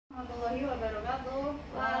warahmatullahi wabarakatuh.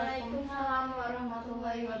 Waalaikumsalam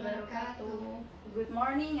warahmatullahi wabarakatuh. Good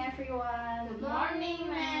morning, everyone. Good morning,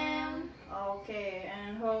 ma'am. Okay,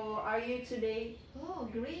 and how are you today?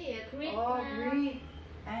 Oh, great. Great.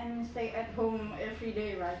 And stay at home every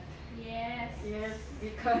day, right? Yes. Yes,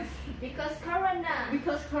 because Corona.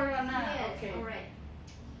 Yes, okay. correct.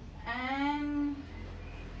 And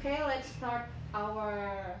okay, let's start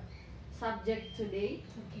our subject today.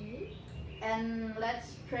 Okay. And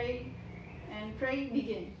let's pray. And pray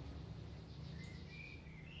begin.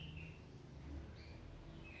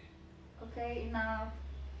 Okay, enough.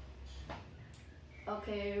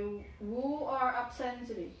 Okay, who are absent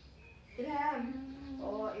today? Ilham.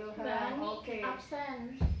 Oh, Ilham. Bani, Okay.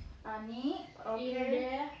 absent. Ani. Okay.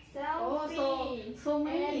 Indah. Selfie. So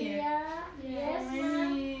many. Elia. Yes, So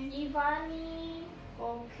ma'am. many. Ivani.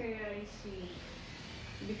 Okay, I see.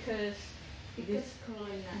 Because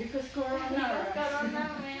Corona. Because Corona. Because Corona,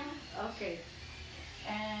 ma'am. Okay.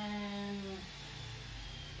 And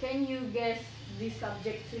can you guess this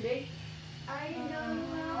subject today? I don't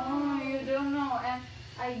know. Oh, you don't know. And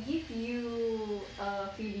I give you a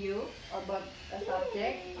video about a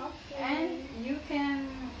subject, Okay. and you can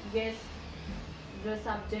guess the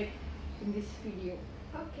subject in this video.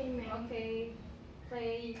 Okay, ma'am. Okay,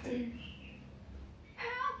 play.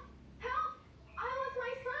 Help! Help! I lost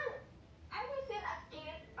my son! Have you seen a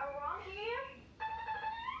kid around here?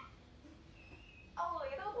 A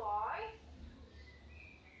little boy.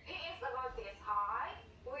 He is about this high,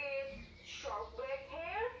 with short black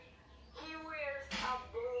hair. He wears a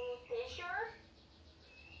blue t-shirt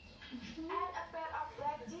and a pair of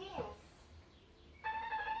black jeans.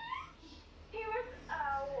 He wears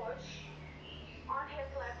a watch on his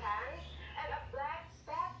left hand and a black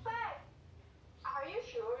backpack. Are you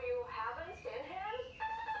sure you haven't seen him?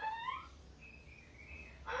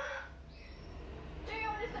 Do you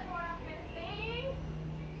understand what I've been saying?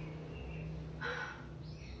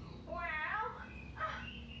 Well,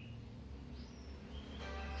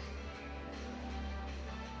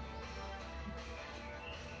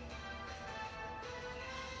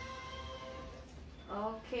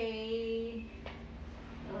 Okay,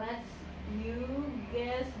 let's you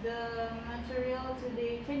guess the material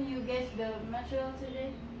today. Can you guess the material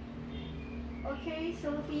today? Okay,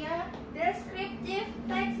 Sophia. Descriptive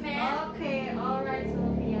text, ma'am. Okay, alright,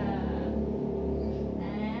 Sophia.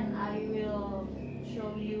 And I will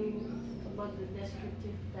show you about the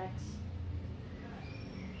descriptive text.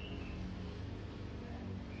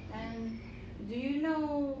 And do you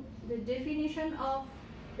know the definition of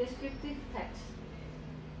descriptive text?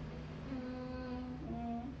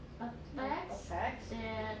 A text text,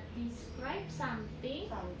 that describes something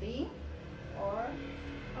something, or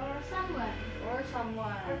someone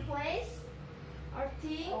someone, or place or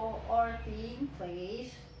thing. or thing,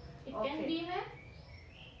 place. It Okay. can be, ma'am.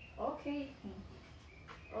 Okay.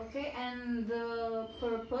 Okay, and the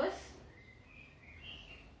purpose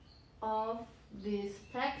of this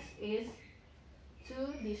text is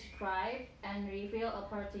to describe and reveal a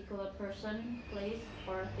particular person, place,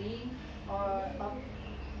 or thing, or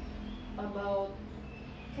about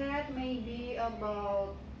cat, maybe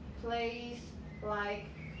about place like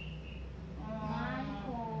My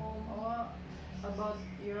home. or about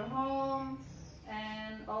your home,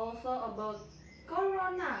 and also about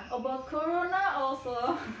Corona.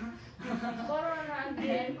 also. Corona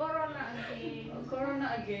again. Corona again. Corona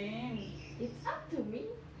again. It's up to me.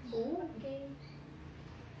 Oh, Okay.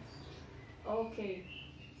 okay.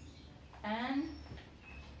 And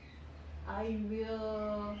I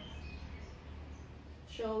will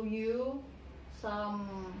show you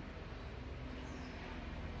some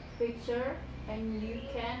picture, and you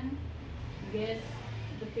can guess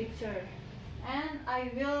the picture. And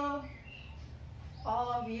I will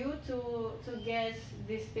all of you to guess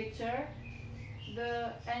this picture.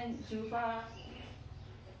 And Juva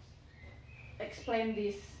explain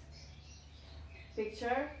this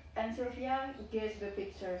picture, and Sylvia guess the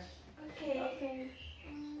picture. Okay.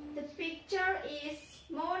 The picture is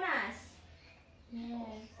Monas.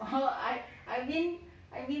 Yes. Oh, I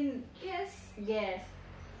mean Yes.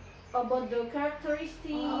 about the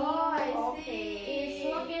characteristic. Oh, I Okay. see. It's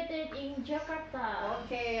located in Jakarta.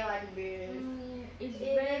 Okay, like this. It's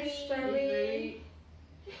It's very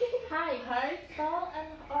high, high. tall and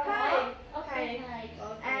High. Okay, High. high.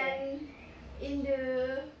 Okay. and in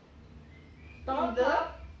the In the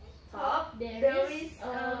top, There is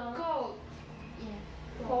a gold. yeah.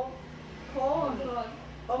 cold, cold, Gold.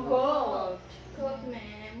 oh gold. Gold,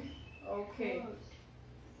 ma'am. Okay.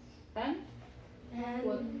 And And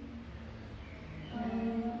what?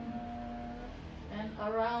 And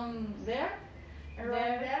around there,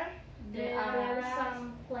 around there,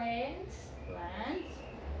 plants, plants,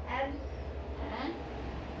 and and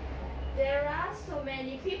there are so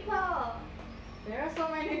many people. there are so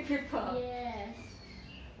many people. Yes.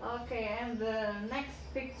 Okay, and the next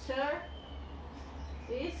picture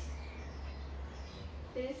is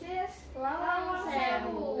This is and Lawang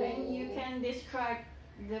Sewu. you can describe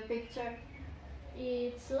the picture.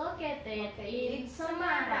 It's located Okay, in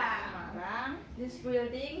Semarang. Semarang. This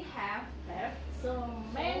building have so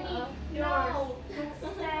many doors.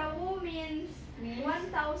 doors. Sewu means Means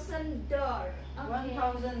 1,000 door.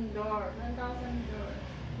 1,000 doors. 1,000 door.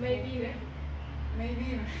 Maybe.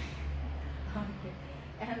 Maybe. Okay.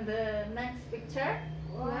 And the next picture.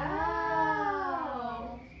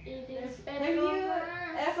 Wow. It is Have you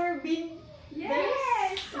Petronas. ever been Yes.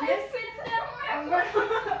 Yes. I've been there.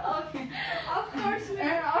 Okay. Of course.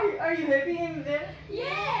 And are you happy in there?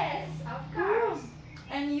 Yes. Of course.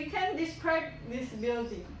 And you can describe this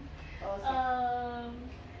building. Also.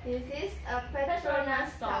 This is a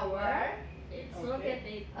Petronas Tower. It's Okay.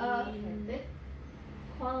 located in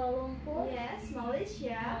Kuala Lumpur. Yes,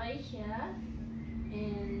 Malaysia.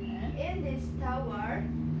 And in this tower,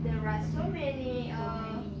 there are so many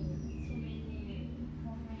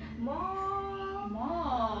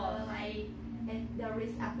mall. Like there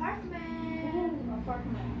is apartment.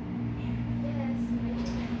 Apartment. Yes,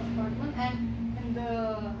 Apartment and the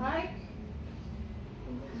height.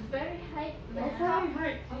 very high. Very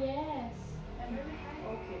high. Yes.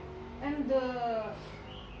 Okay. And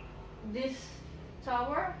this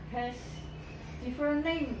tower has different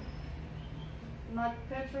name. Not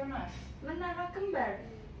Petronas. Menara kembar.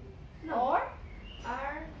 Or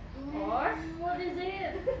What is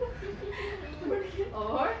it?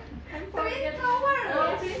 or Twin Tower.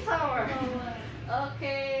 oh, Twin Tower.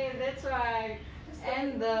 Okay, that's right.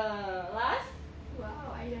 And the last.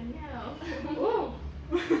 Wow, I don't know. Oh.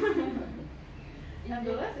 And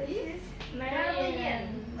the last is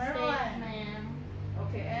Maryland. Maryland.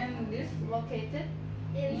 Okay, and this located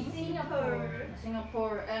In Singapore.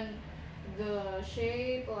 Singapore, and the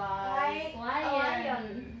shape like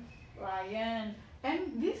Lion. lion, and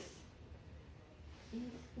this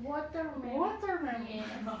Watermelon. watermelon. Yes.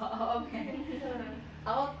 Okay.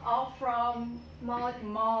 Out from Mouth.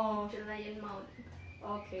 mouth. The lion mouth.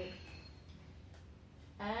 Okay.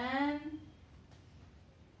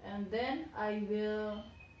 And then I will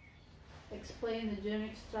explain the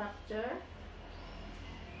genetic structure.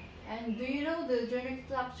 And do you know the genetic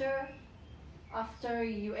structure after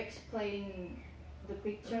you explain the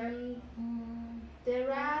picture?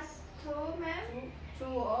 There are two, ma'am. Two.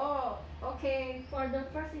 Oh, okay. For the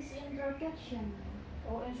first is introduction.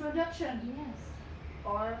 Oh, introduction. Yes.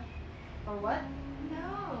 Or what?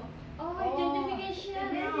 No. Oh, Oh, identification.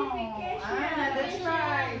 Identification. Ah, that's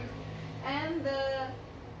right. And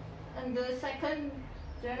the second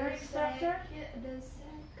genetic structure? The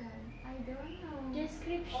second. I don't know.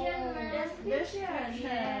 Description. Oh, Description.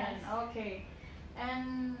 Yes. Okay.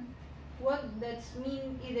 And what does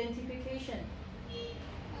mean identification?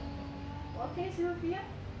 Okay, Sylvia.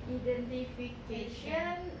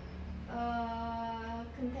 Identification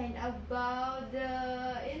contain about the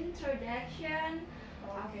introduction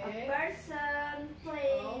of a person,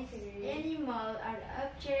 place, Okay. animal, or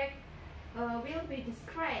object will be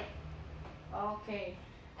described. Okay.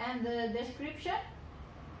 And the description?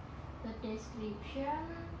 The description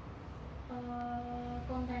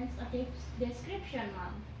contains a description,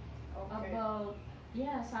 ma'am, Okay. about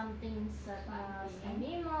something such as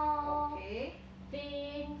animal, Okay.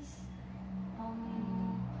 things,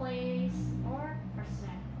 place, or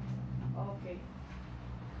person. Okay.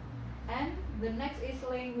 And the next is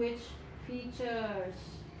language features.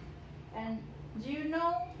 And do you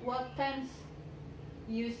know what tense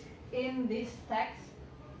used in this text?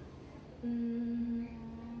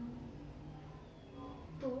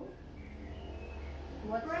 Two.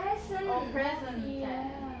 What? Present. Oh, present Yeah.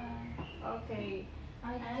 tense. Okay.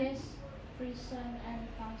 I And- guess present and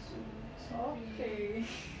past. Okay.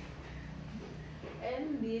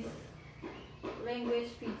 And this language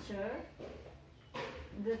feature,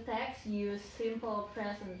 the text use simple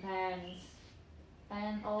present tense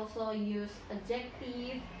and also use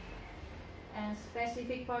adjective and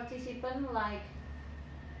specific participant like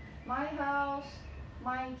my house,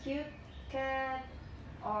 my cute cat,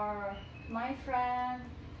 or my friend,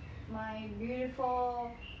 my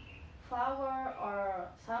beautiful flower, or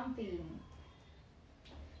something.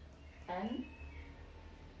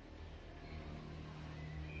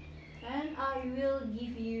 And I will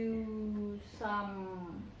give you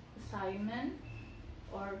some assignment,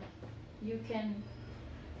 or you can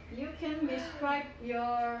describe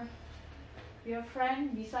your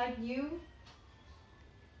friend beside you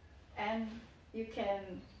and you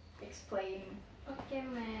can explain. Okay,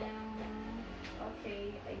 ma'am.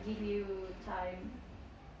 Okay, I give you time.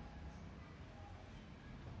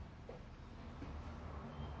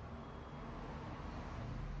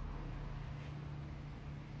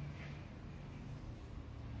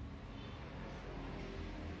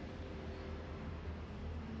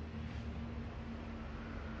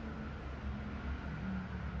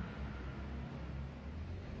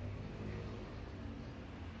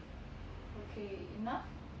 Okay, enough?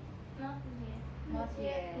 Not yet. Not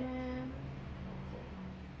yet. ma'am.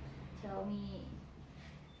 Tell me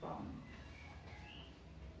from.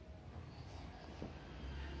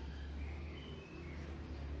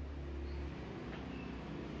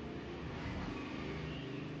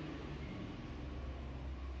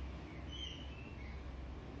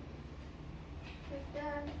 We've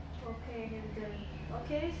done. Okay, then.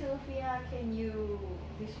 Okay, Sylvia, can you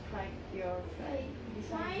describe your friend?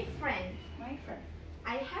 My friend. My friend.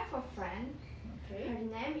 I have a friend. Okay. Her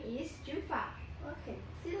name is Juva. Okay.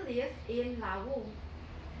 She lives in Lawu.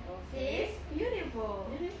 She Okay. is beautiful.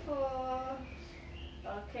 Beautiful.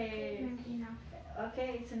 Okay. Enough.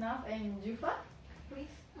 Okay, it's enough. And Juva,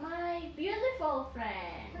 please. My beautiful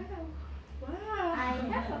friend. Wow. I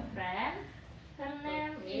have a friend. Her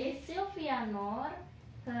name Okay. is Sylvia Noor.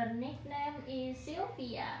 Her nickname is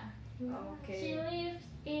Sylvia. She Okay. lives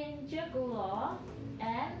in Jagulo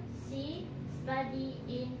and she study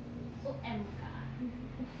in UMK.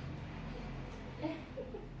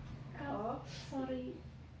 Oh. Sorry.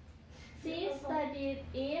 She studied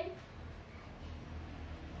in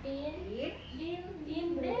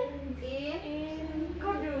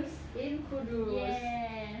Kudus. In Kudus.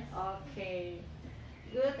 Yes. Okay.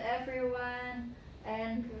 Good, everyone.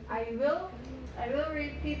 And I will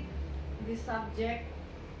repeat the subject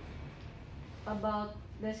about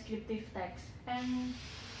descriptive text and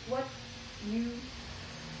what you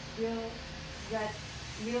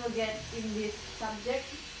will get in this subject.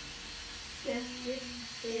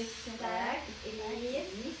 Descriptive text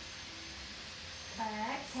is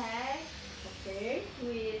text Okay.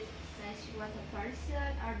 which says what a person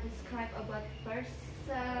or describe about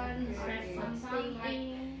person or Okay. something like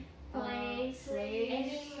Something, place,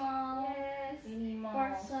 place, animal, yes. Animal,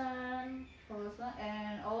 person.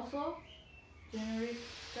 and also generic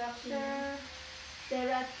structure. There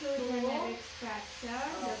are two Two. generic structure.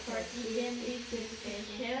 The Okay. first is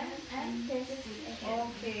identification and description.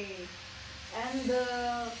 Okay. And the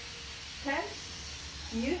tense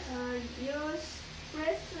use Use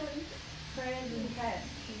present present tense.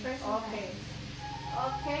 present Okay.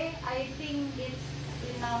 Okay, I think it's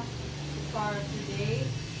enough for today.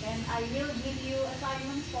 And I will give you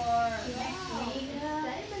assignment for next week.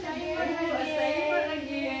 Assignment Oh, again. assignment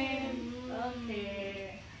again.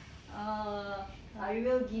 Okay. I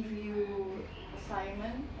will give you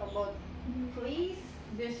assignment about. Please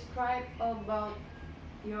describe about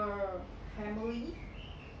your family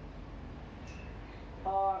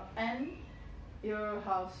and your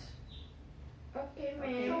house. Okay,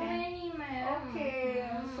 Okay. So ma'am. many, ma'am. Okay,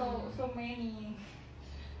 so many,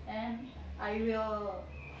 and I will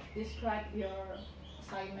describe your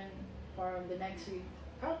assignment for the next week.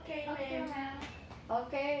 Okay, Okay, ma'am. ma'am.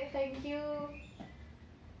 Okay, thank you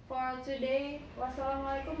for today.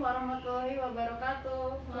 Wassalamualaikum warahmatullahi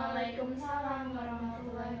wabarakatuh. Waalaikumsalam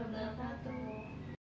warahmatullahi wabarakatuh.